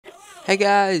Hey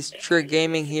guys, Trick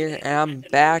Gaming here, and I'm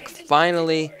back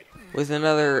finally with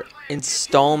another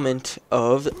installment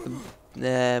of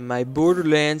my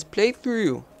Borderlands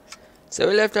playthrough. So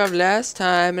we left off last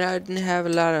time, and I didn't have a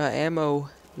lot of ammo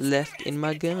left in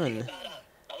my gun.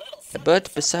 But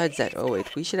besides that, oh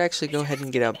wait, we should actually go ahead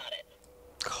and get a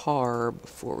car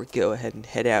before we go ahead and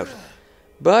head out.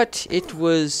 But it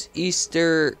was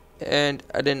Easter, and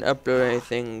I didn't upload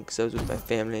anything because I was with my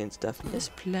family and stuff. And this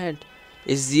plant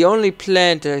is the only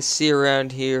plant I see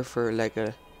around here for like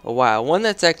a while. One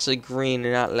that's actually green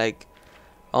and not like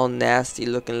all nasty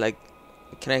looking. Like,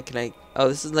 can I? Oh,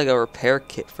 this is like a repair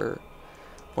kit for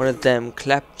one of them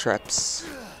claptraps.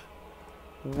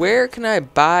 Where can I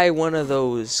buy one of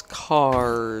those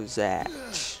cars at?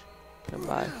 Can I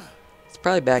buy? It's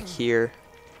probably back here.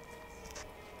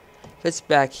 If it's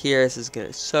back here, this is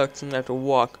gonna suck. So I'm gonna have to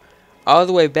walk all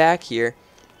the way back here.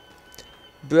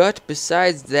 But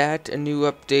besides that, a new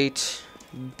update.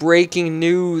 Breaking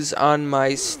news on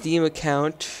my Steam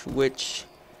account, which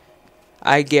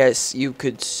I guess you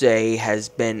could say has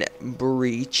been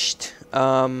breached.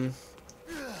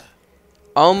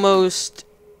 Almost,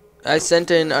 I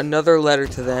sent in another letter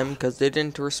to them because they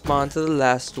didn't respond to the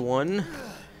last one.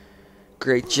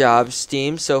 Great job,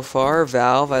 Steam, so far.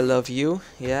 Valve, I love you.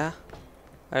 Yeah.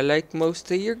 I like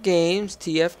most of your games.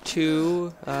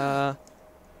 TF2,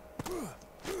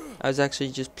 I was actually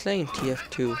just playing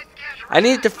TF2. I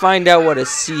needed to find out what a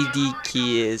CD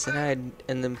key is, and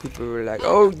then people were like,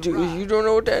 "Oh, dude, you don't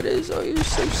know what that is? Oh, you're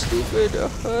so stupid."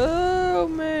 Oh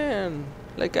man,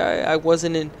 like I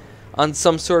wasn't on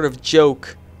some sort of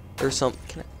joke or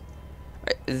something.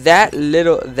 That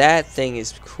thing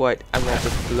is quite. I'm gonna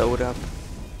have to blow it up.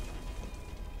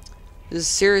 This is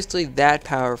seriously that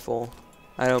powerful.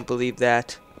 I don't believe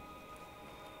that.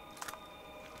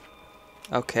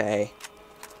 Okay.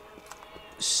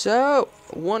 So,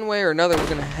 one way or another, we're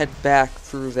gonna head back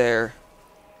through there.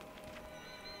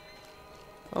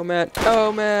 Oh man,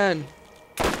 oh man!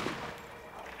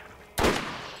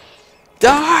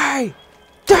 Die!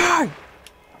 Die!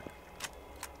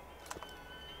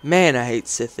 Man, I hate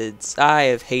Sithids. I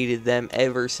have hated them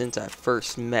ever since I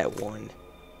first met one.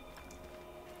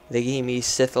 They gave me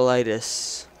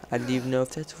syphilitis. I don't even know if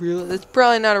that's real. That's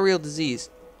probably not a real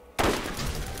disease.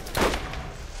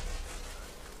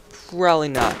 Probably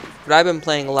not. But I've been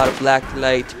playing a lot of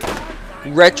Blacklight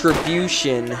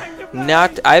Retribution.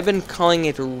 I've been calling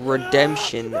it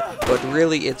Redemption, but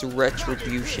really it's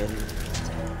Retribution.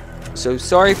 So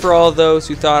sorry for all those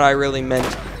who thought I really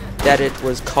meant that it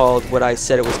was called what I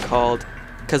said it was called,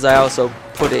 because I also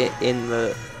put it in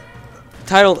the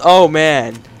title. Oh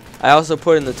man, I also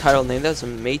put in the title name. That's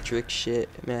some Matrix shit,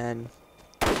 man.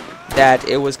 That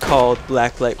it was called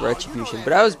Blacklight Retribution,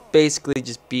 but I was basically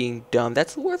just being dumb.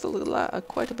 That's worth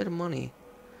quite a bit of money.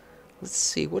 Let's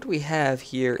see, what do we have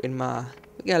here in my?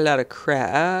 We got a lot of crap.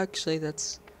 Actually,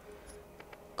 that's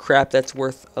crap. That's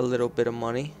worth a little bit of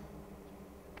money.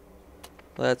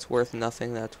 Well, that's worth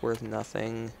nothing. That's worth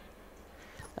nothing.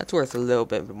 That's worth a little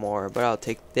bit more, but I'll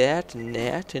take that and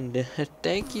that and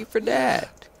thank you for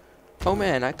that. Oh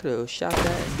man, I could have shot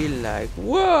that and be like,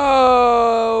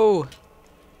 whoa!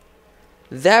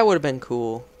 That would have been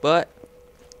cool, but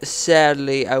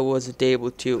sadly I wasn't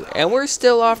able to. And we're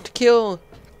still off to kill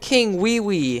King Wee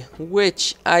Wee,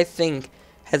 which I think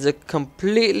has a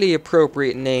completely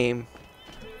appropriate name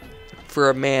for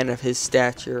a man of his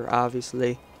stature,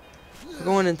 obviously. We're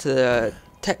going into the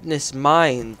Tetanus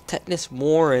Mine, Tetanus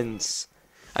Warrens.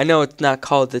 I know it's not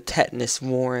called the Tetanus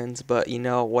Warrens, but you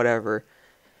know, whatever.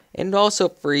 And also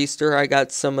for Easter, I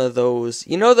got some of those,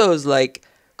 you know those like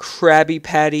Krabby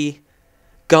Patty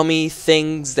gummy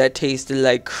things that tasted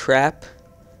like crap?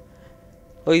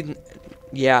 Well,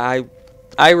 yeah,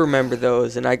 I remember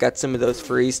those, and I got some of those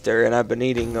for Easter, and I've been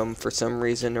eating them for some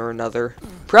reason or another.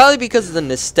 Probably because of the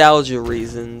nostalgia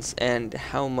reasons and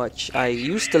how much I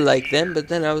used to like them, but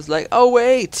then I was like, oh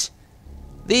wait,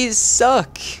 these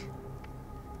suck.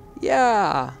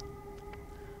 Yeah.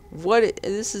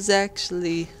 This is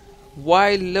actually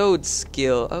wide load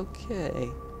skill. Okay.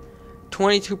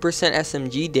 22%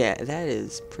 SMG damage. That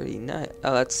is pretty nice.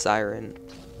 Oh, that's Siren.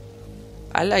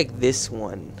 I like this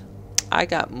one. I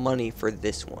got money for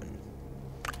this one.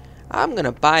 I'm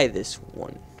gonna buy this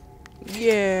one.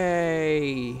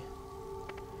 Yay!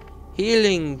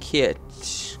 Healing kit.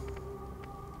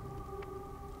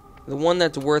 The one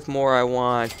that's worth more I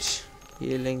want.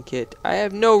 Healing kit. I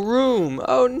have no room.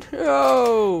 Oh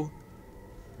no!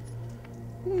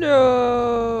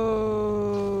 No!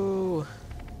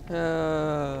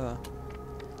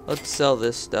 Let's sell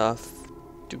this stuff.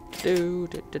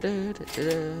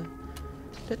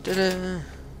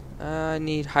 I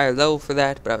need higher level for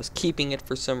that, but I was keeping it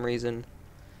for some reason.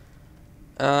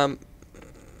 I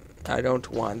don't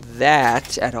want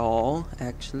that at all,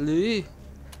 actually.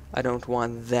 I don't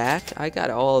want that. I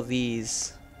got all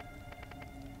these.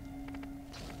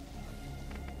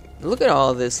 Look at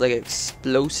all this, like,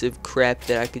 explosive crap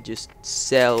that I could just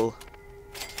sell.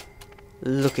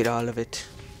 Look at all of it.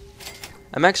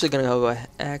 I'm actually gonna go ahead.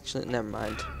 Actually, never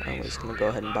mind. I'm just gonna go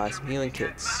ahead and buy some healing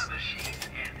kits.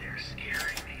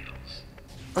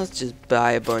 Let's just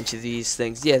buy a bunch of these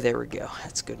things. Yeah, there we go.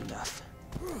 That's good enough.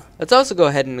 Let's also go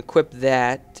ahead and equip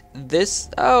that. This.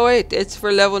 Oh, wait. It's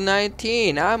for level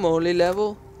 19. I'm only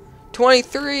level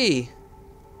 23.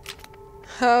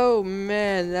 Oh,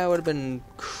 man. That would have been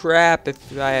crap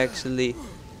if I actually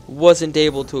wasn't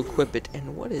able to equip it.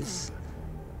 And what is...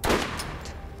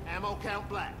 Ammo count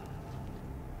black.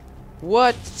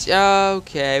 What?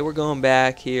 Okay, we're going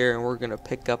back here and we're gonna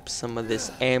pick up some of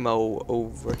this ammo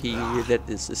over here that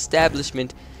this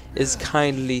establishment is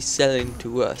kindly selling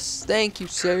to us. Thank you,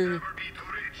 sir.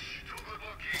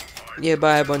 Yeah,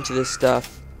 buy a bunch of this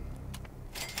stuff.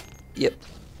 Yep.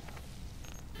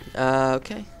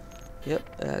 Okay.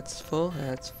 Yep, that's full,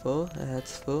 that's full,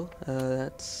 that's full,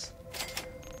 that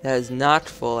is not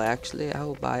full, actually. I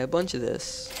will buy a bunch of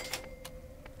this.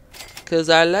 Cause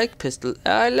I like pistol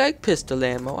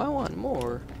ammo. I want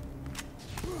more.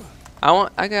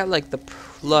 I got like the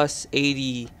plus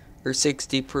 80 or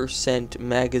 60%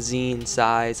 magazine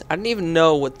size. I don't even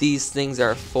know what these things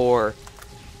are for.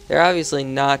 They're obviously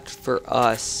not for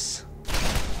us.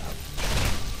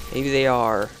 Maybe they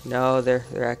are. No, they're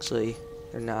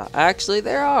not. Actually,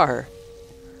 they are.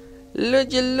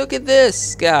 Look at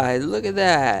this, guys. Look at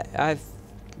that.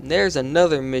 There's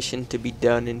another mission to be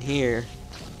done in here.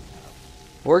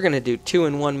 We're gonna do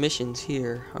 2-in-1 missions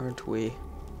here, aren't we?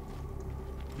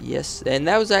 Yes, and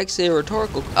that was actually a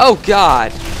rhetorical... Oh,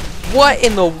 God! What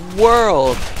in the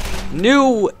world?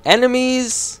 New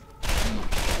enemies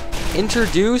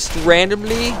introduced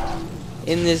randomly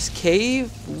in this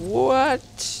cave? What?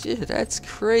 Shit, that's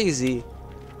crazy.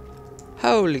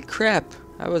 Holy crap.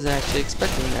 I wasn't actually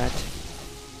expecting that.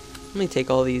 Let me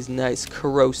take all these nice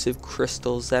corrosive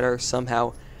crystals that are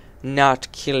somehow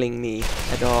not killing me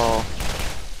at all.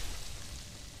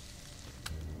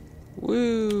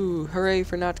 Woo! Hooray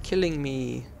for not killing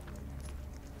me.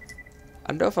 I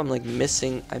don't know if I'm like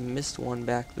missing... I missed one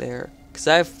back there. Because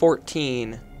I have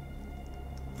 14.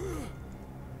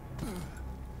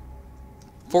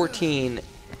 14.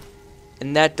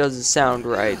 And that doesn't sound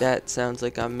right. That sounds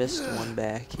like I missed one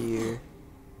back here.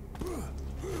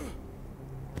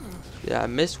 Did I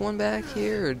miss one back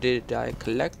here? Or did I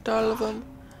collect all of them?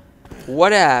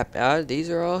 What happened?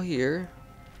 These are all here.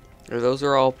 Or those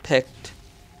are all picked.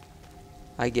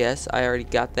 I guess I already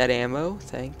got that ammo.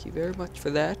 Thank you very much for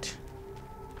that.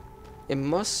 It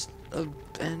must have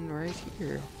been right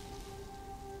here.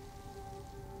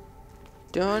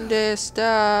 ¿Dónde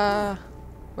está?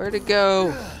 Where'd it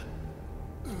go?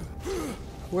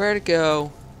 Where'd it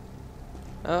go?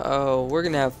 Uh-oh, we're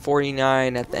gonna have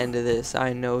 49 at the end of this.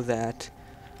 I know that.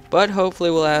 But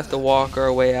hopefully we'll have to walk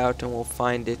our way out and we'll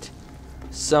find it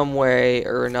some way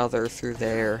or another through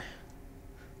there.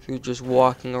 Through just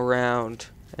walking around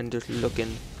and just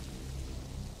looking.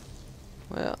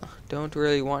 Well, don't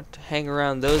really want to hang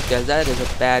around those guys. That is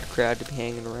a bad crowd to be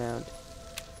hanging around.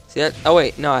 See that? Oh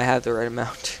wait, no, I have the right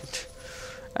amount.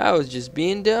 I was just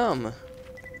being dumb.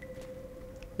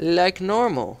 Like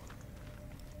normal.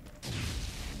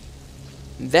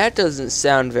 That doesn't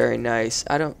sound very nice.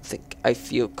 I don't think I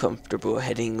feel comfortable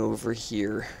heading over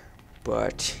here.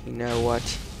 But, you know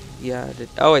what? Yeah.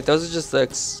 Oh wait, those are just the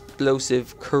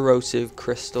explosive corrosive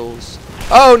crystals.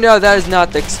 Oh no, that is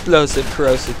not the explosive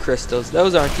corrosive crystals.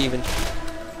 Those aren't even...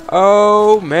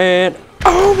 Oh man.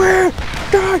 Oh man!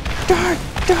 Die! Die!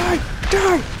 Die!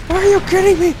 Die! Are you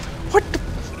kidding me? What the...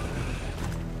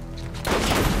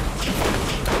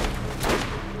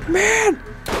 Man!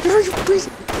 Are you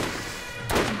breathing?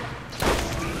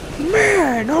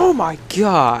 Man! Oh my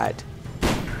god!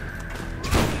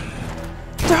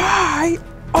 Die!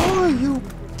 Oh, you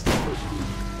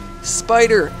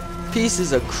spider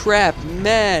pieces of crap,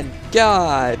 man,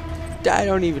 god, I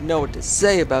don't even know what to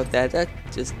say about that. That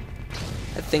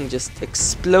thing just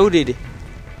exploded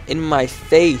in my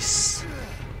face.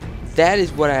 That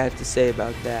is what I have to say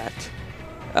about that.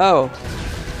 Oh,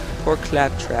 poor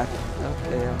claptrap.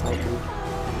 Okay, I'll help you.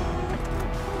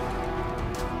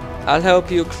 I'll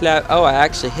help you, clap. Oh, I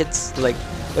actually hit, like,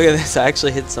 look at this, I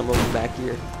actually hit some of them back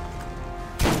here.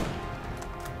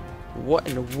 What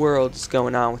in the world is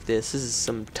going on with this? This is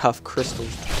some tough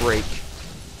crystals to break.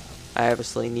 I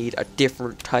obviously need a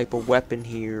different type of weapon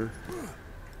here.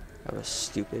 That was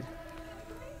stupid.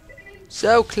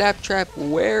 So, Claptrap,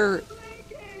 where...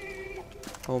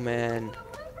 Oh, man.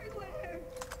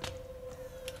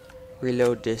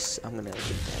 Reload this. I'm gonna get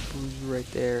that booze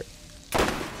right there.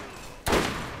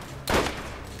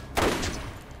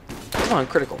 Come on,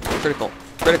 critical, critical,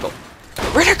 critical.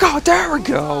 Critical! There we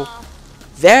go!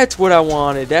 That's what I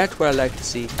wanted. That's what I like to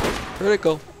see.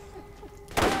 Critical.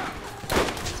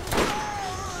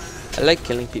 I like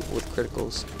killing people with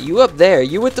criticals. You up there.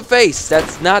 You with the face.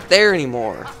 That's not there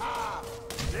anymore.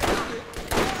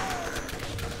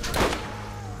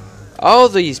 All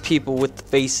these people with the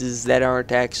faces that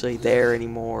aren't actually there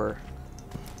anymore.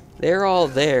 They're all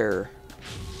there.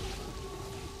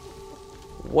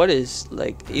 What is,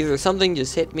 like, either something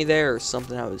just hit me there or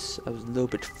something I was a little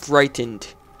bit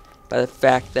frightened by the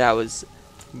fact that I was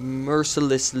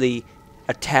mercilessly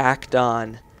attacked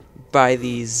on by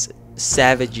these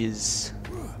savages.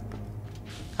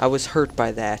 I was hurt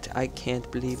by that. I can't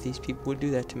believe these people would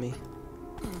do that to me.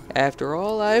 After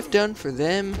all I've done for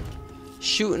them,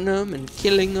 shooting them and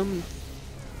killing them,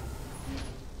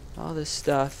 all this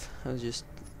stuff, I was just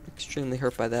extremely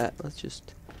hurt by that. Let's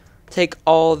just take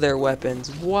all their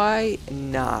weapons. Why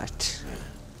not?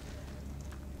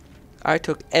 I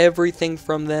took everything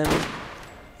from them,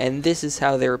 and this is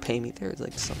how they were paying me. There's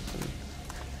like something.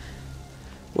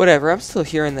 Whatever, I'm still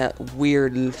hearing that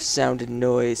weird sounding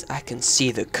noise. I can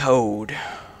see the code.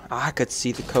 I could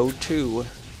see the code too.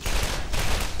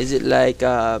 Is it like,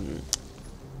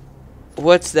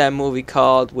 what's that movie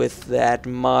called with that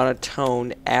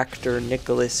monotone actor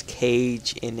Nicolas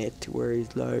Cage in it, where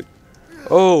he's like,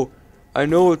 oh, I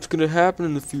know what's gonna happen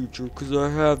in the future because I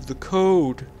have the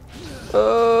code.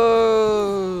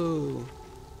 Oh,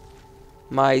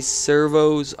 my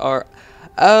servos are...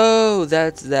 Oh,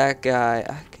 that's that guy.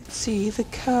 I can see the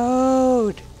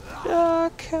code. The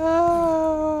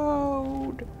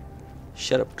code.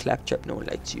 Shut up, Claptrap. No one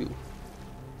likes you.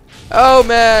 Oh,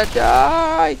 man.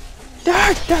 Die.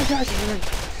 Die. Die. Die.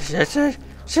 Sit.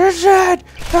 Sit.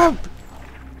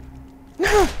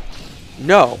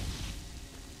 No.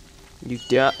 You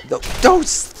don't.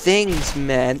 Those things,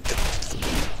 man.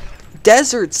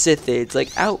 Desert Sithids, like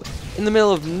out in the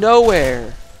middle of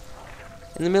nowhere.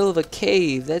 In the middle of a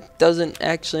cave. That doesn't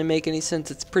actually make any sense.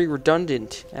 It's pretty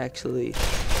redundant, actually.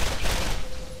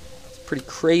 It's pretty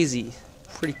crazy.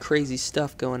 Pretty crazy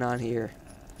stuff going on here.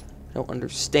 I don't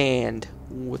understand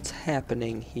what's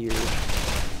happening here.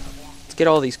 Let's get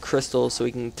all these crystals so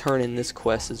we can turn in this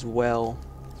quest as well.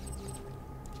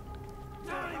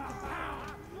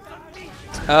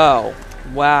 Oh,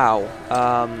 wow.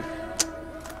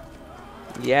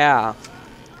 Yeah.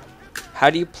 How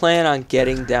do you plan on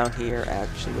getting down here,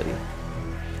 actually?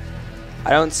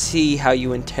 I don't see how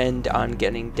you intend on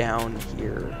getting down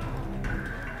here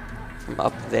from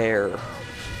up there.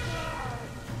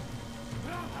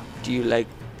 Do you, like,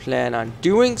 plan on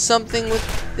doing something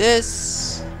with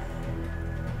this?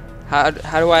 How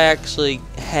do I actually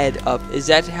head up? Is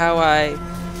that how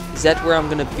is that where I'm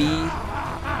gonna be?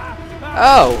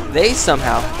 Oh, they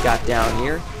somehow got down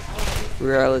here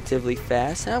relatively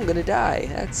fast. I'm gonna die.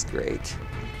 That's great.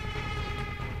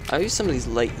 I'll use some of these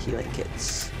light healing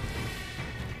kits.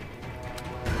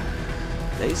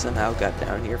 They somehow got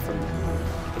down here from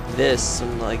like this,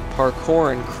 some like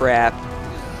parkour and crap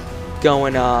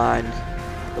going on.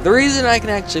 Well, the reason I can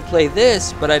actually play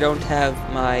this, but I don't have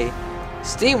my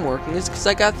Steam working, is because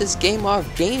I got this game off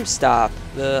GameStop,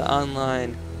 the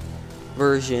online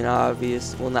version,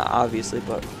 well, not obviously,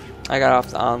 but I got off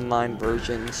the online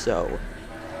version, so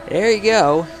there you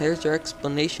go. There's your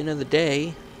explanation of the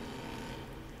day.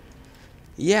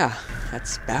 Yeah,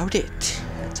 that's about it.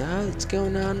 That's all that's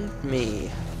going on with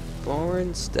me.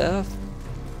 Boring stuff.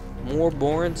 More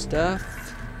boring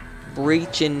stuff.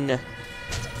 Breaching.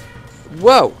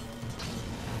 Whoa!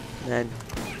 And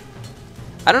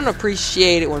I don't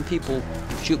appreciate it when people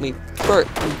shoot me first.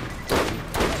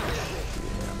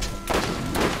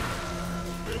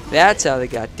 That's how they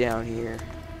got down here.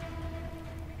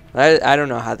 I don't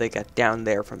know how they got down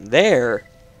there from there.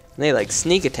 They like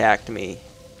sneak attacked me.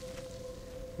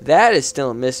 That is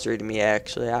still a mystery to me,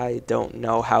 actually. I don't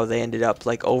know how they ended up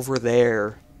like over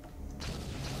there.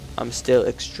 I'm still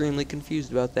extremely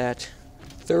confused about that.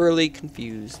 Thoroughly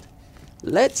confused.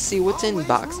 Let's see what's in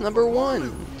box number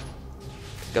 1.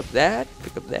 Pick up that,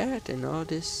 and all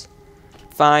this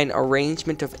fine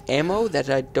arrangement of ammo that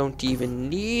I don't even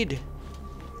need.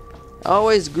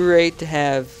 Always great to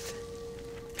have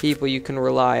people you can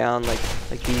rely on, like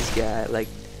these guys, like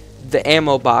the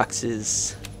ammo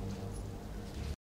boxes.